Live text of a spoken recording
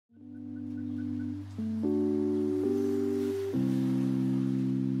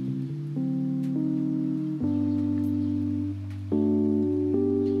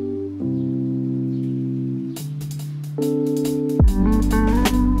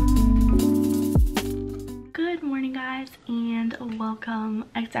welcome.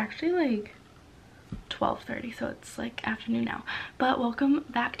 It's actually like 12:30, so it's like afternoon now, but welcome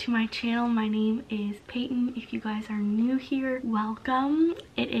back to my channel. My name is Peyton. If you guys are new here, welcome.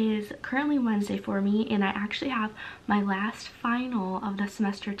 It is currently Wednesday for me, and I actually have my last final of the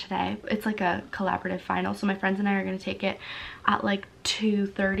semester today. It's like a collaborative final, so my friends and I are going to take it at like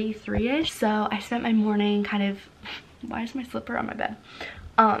 2:33ish. So I spent my morning kind of why is my slipper on my bed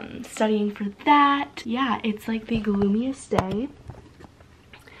studying for that. Yeah, it's like the gloomiest day.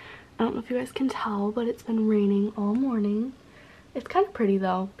 I don't know if you guys can tell, but it's been raining all morning. It's kind of pretty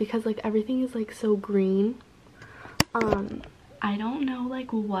though, because like everything is like so green. I don't know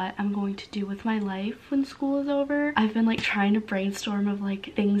like what I'm going to do with my life when school is over. I've been like trying to brainstorm of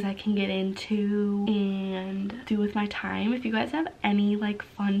like things I can get into and do with my time. If you guys have any like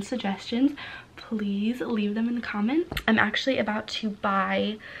fun suggestions, please leave them in the comments. I'm actually about to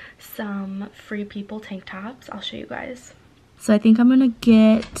buy some Free People tank tops. I'll show you guys. So I think I'm gonna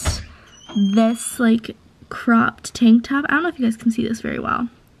get this like cropped tank top. I don't know if you guys can see this very well.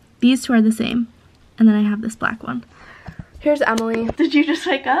 These two are the same, and then I have this black one. Here's Emily. Did you just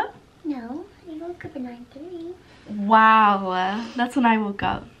wake up? No, I woke up at 9:30. Wow, that's when I woke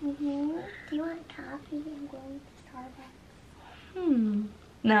up. Do you want coffee? I'm going to Starbucks.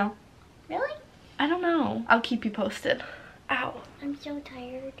 No. Really? I don't know. I'll keep you posted. Ow. I'm so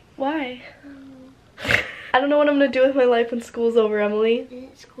tired. Why? I don't know what I'm gonna do with my life when school's over, Emily.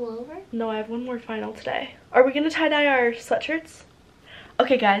 Is school over? No, I have one more final today. Are we gonna tie-dye our sweatshirts?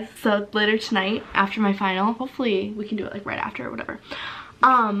 Okay guys, so later tonight after my final, hopefully we can do it like right after or whatever,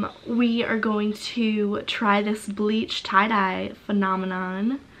 we are going to try this bleach tie-dye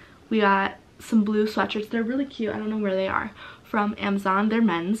phenomenon. We got some blue sweatshirts. They're really cute. I don't know where they are. From Amazon. They're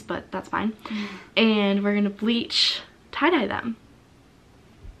men's, but that's fine. And we're gonna bleach tie-dye them.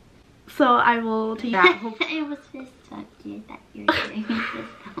 So I will take that. It was fist subject that you're doing.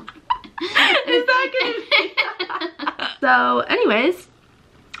 Is that good? So anyways,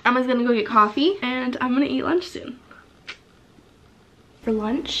 Emma's gonna go get coffee and I'm gonna eat lunch soon. For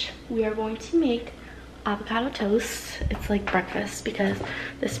lunch, we are going to make avocado toast. It's like breakfast because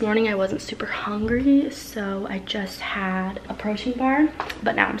this morning I wasn't super hungry, so I just had a protein bar,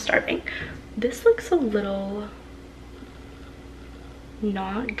 but now I'm starving. This looks a little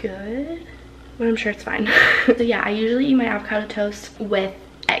not good, but I'm sure it's fine. So yeah, I usually eat my avocado toast with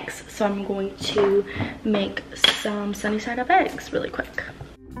eggs, so I'm going to make some sunny side up eggs really quick.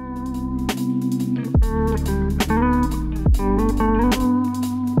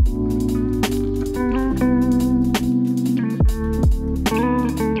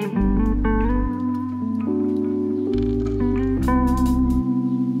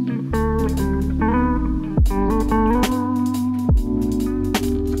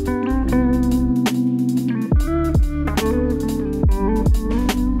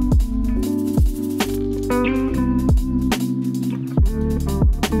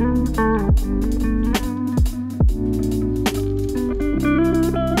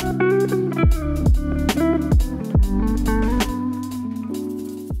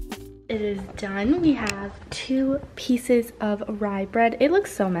 Done. We have 2 pieces of rye bread. It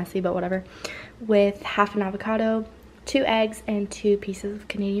looks so messy, but whatever. With half an avocado, 2 eggs, and 2 pieces of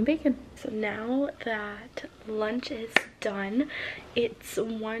Canadian bacon. So now that lunch is done, it's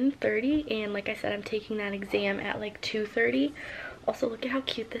 1:30, and like I said, I'm taking that exam at like 2:30. Also, look at how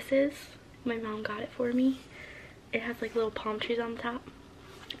cute this is. My mom got it for me. It has like little palm trees on the top.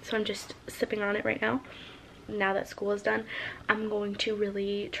 So I'm just sipping on it right now. Now that school is done, I'm going to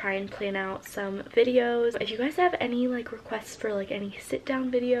really try and plan out some videos. If you guys have any like requests for like any sit down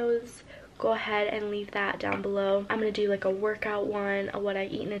videos, go ahead and leave that down below. I'm gonna do like a workout one, a what I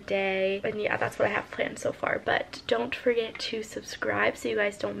eat in a day, and yeah, that's what I have planned so far. But don't forget to subscribe so you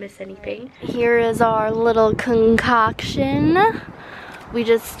guys don't miss anything. Here is our little concoction. We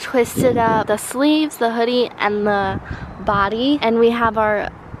just twisted up the sleeves, the hoodie, and the body, and we have our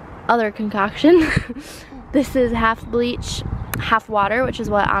other concoction. This is half bleach, half water, which is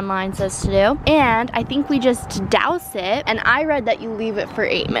what online says to do. And I think we just douse it, and I read that you leave it for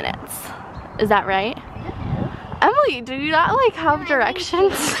 8 minutes. Is that right? Emily, do you not like have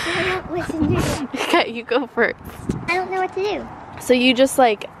directions? I don't listen to them. Okay, you go first. I don't know what to do. So you just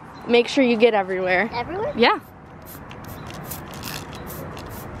like make sure you get everywhere. Everywhere? Yeah.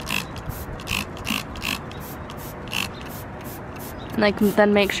 Like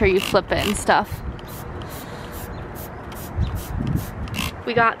then make sure you flip it and stuff.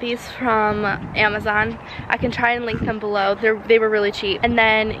 We got these from Amazon. I can try and link them below. They were really cheap. And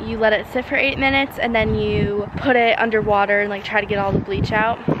then you let it sit for 8 minutes, and then you put it underwater and like try to get all the bleach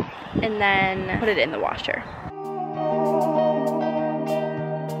out, and then put it in the washer.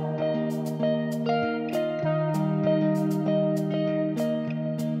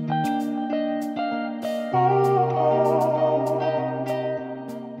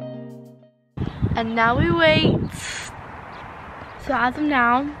 And now we wait. So as of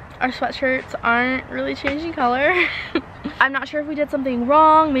now, our sweatshirts aren't really changing color. I'm not sure if we did something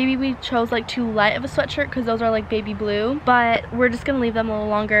wrong. Maybe we chose like too light of a sweatshirt because those are like baby blue. But we're just gonna leave them a little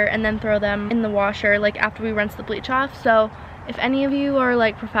longer and then throw them in the washer like after we rinse the bleach off. So if any of you are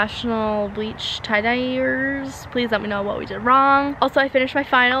like professional bleach tie-dyers, please let me know what we did wrong. Also, I finished my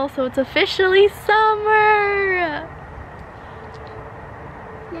final, so it's officially summer.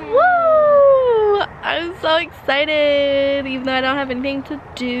 Yay. Woo! I'm so excited, even though I don't have anything to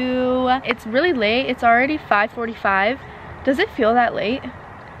do. It's really late. It's already 5:45. Does it feel that late?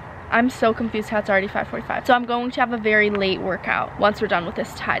 I'm so confused how it's already 5:45. So I'm going to have a very late workout once we're done with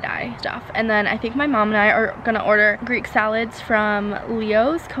this tie-dye stuff. And then I think my mom and I are gonna order Greek salads from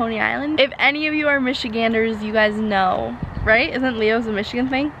Leo's, Coney Island. If any of you are Michiganders, you guys know, right? Isn't Leo's a Michigan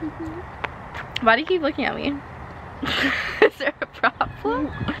thing? Mm-hmm. Why do you keep looking at me? Is there a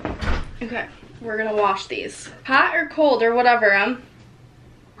problem? Okay, we're gonna wash these. Hot or cold or whatever,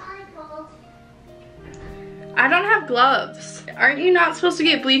 Cold. I don't have gloves. Aren't you not supposed to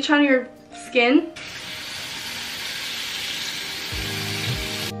get bleach on your skin?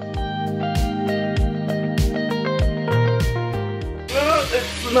 Oh, it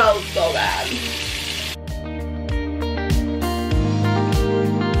smells so bad.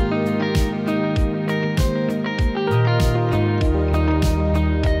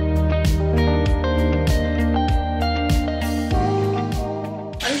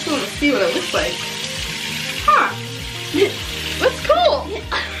 I just want to see what it looks like. Huh. That's cool.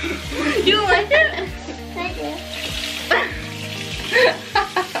 You don't like it? I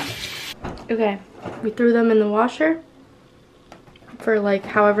do. Okay, we threw them in the washer for like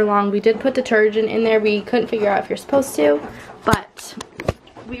however long. We did put detergent in there. We couldn't figure out if you're supposed to, but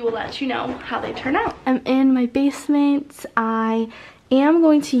we will let you know how they turn out. I'm in my basement. I am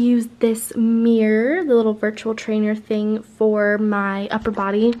going to use this mirror, the little virtual trainer thing, for my upper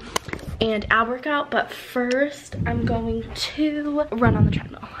body and ab workout, but first I'm going to run on the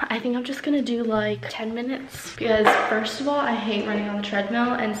treadmill. I think I'm just gonna do like 10 minutes because first of all, I hate running on the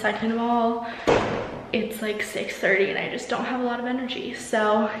treadmill, and second of all, it's like 6:30 and I just don't have a lot of energy.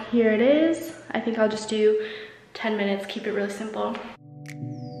 So here it is. I think I'll just do 10 minutes, keep it really simple.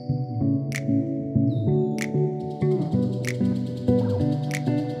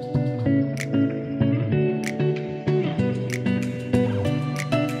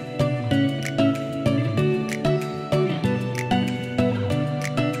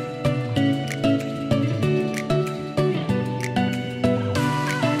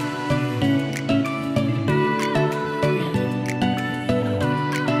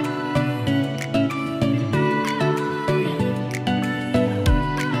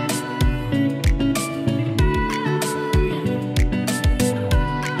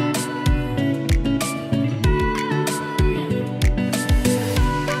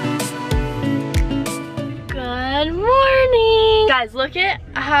 Guys, look at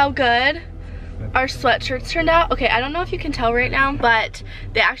how good our sweatshirts turned out. Okay, I don't know if you can tell right now, but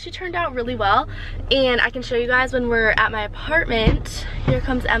they actually turned out really well, and I can show you guys when we're at my apartment. Here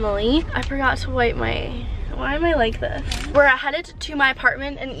comes Emily. I forgot to wipe my... Why am I like this? We're headed to my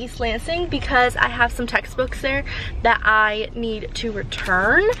apartment in East Lansing because I have some textbooks there that I need to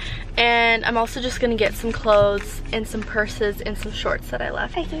return, and I'm also just gonna get some clothes and some purses and some shorts that I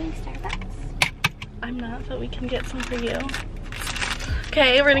left. Are you in Starbucks? I'm not, but we can get some for you.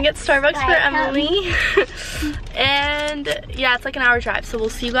 Okay, we're gonna get Starbucks for Emily. And yeah, it's like an hour drive, so we'll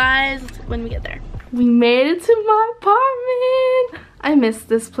see you guys when we get there. We made it to my apartment. I missed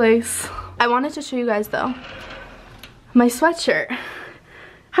this place. I wanted to show you guys though, my sweatshirt.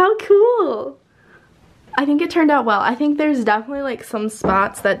 How cool. I think it turned out well. I think there's definitely like some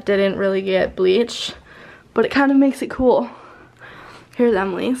spots that didn't really get bleached, but it kind of makes it cool. Here's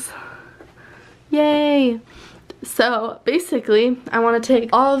Emily's. Yay. So basically, I want to take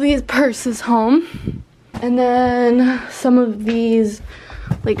all of these purses home, and then some of these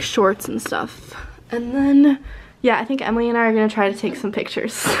like shorts and stuff. And then, yeah, I think Emily and I are going to try to take some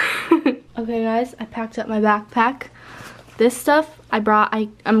pictures. Okay guys, I packed up my backpack. This stuff I brought,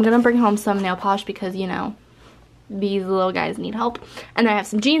 I'm going to bring home some nail polish because, you know, these little guys need help. And then I have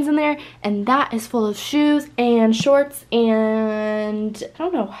some jeans in there, and that is full of shoes and shorts, and I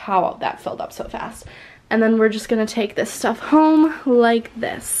don't know how that filled up so fast. And then we're just gonna take this stuff home like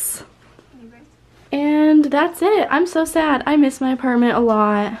this. And that's it. I'm so sad. I miss my apartment a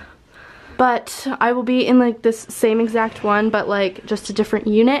lot. But I will be in like this same exact one, but like just a different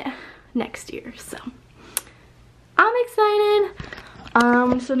unit next year. So I'm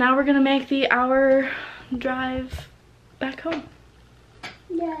excited. So now we're gonna make the hour drive back home.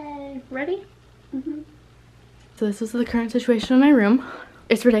 Yay. Ready? So this is the current situation in my room.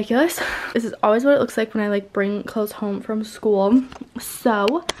 It's ridiculous. This is always what it looks like when I like bring clothes home from school.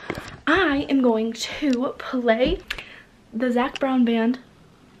 So I am going to play the Zac Brown Band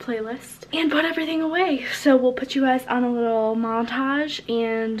playlist and put everything away. So we'll put you guys on a little montage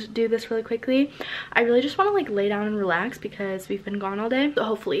and do this really quickly. I really just want to like lay down and relax because we've been gone all day. So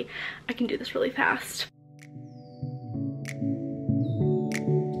hopefully I can do this really fast.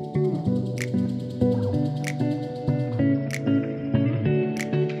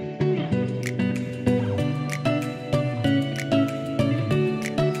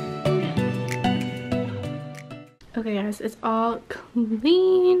 Okay guys, it's all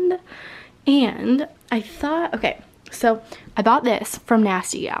cleaned and I thought, okay, so I bought this from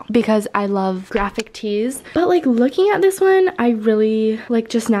Nasty Gal because I love graphic tees, but like looking at this one, I really like,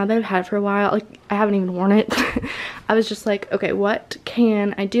 just now that I've had it for a while, like I haven't even worn it. I was just like, okay, what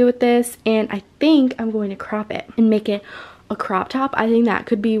can I do with this? And I think I'm going to crop it and make it a crop top. I think that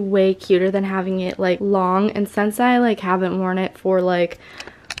could be way cuter than having it like long, and since I like haven't worn it for like,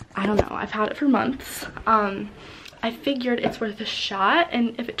 I don't know, I've had it for months, I figured it's worth a shot,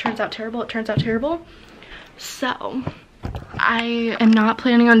 and if it turns out terrible, it turns out terrible. So I am not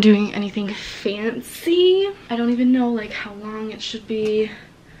planning on doing anything fancy. I don't even know like how long it should be.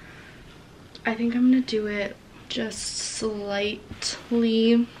 I think I'm gonna do it just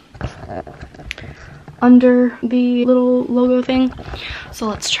slightly under the little logo thing. So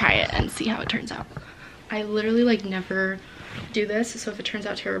let's try it and see how it turns out. I literally like never do this, so if it turns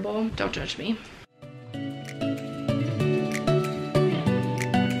out terrible, don't judge me.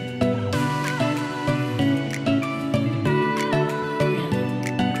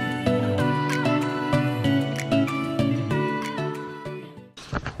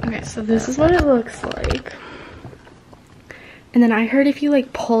 Okay, so this is what it looks like. And then I heard if you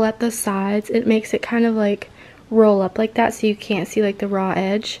like pull at the sides, it makes it kind of like roll up like that so you can't see like the raw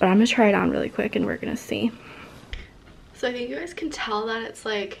edge. But I'm gonna try it on really quick and we're gonna see. So I think you guys can tell that it's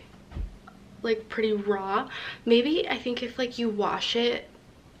like pretty raw. Maybe I think if like you wash it,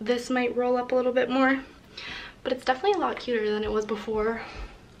 this might roll up a little bit more. But it's definitely a lot cuter than it was before.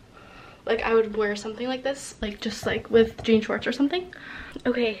 Like I would wear something like this, like just like with jean shorts or something.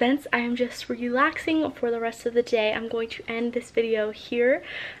 Okay, since I am just relaxing for the rest of the day, I'm going to end this video here.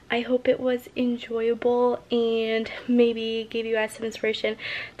 I hope it was enjoyable and maybe gave you guys some inspiration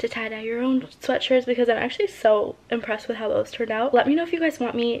to tie-dye your own sweatshirts, because I'm actually so impressed with how those turned out. Let me know if you guys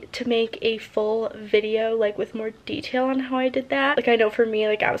want me to make a full video like with more detail on how I did that. Like I know for me,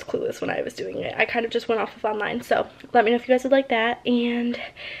 like I was clueless when I was doing it. I kind of just went off of online, so let me know if you guys would like that. And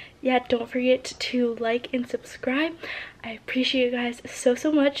yeah, don't forget to like and subscribe. I appreciate you guys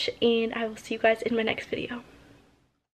so much, and I will see you guys in my next video.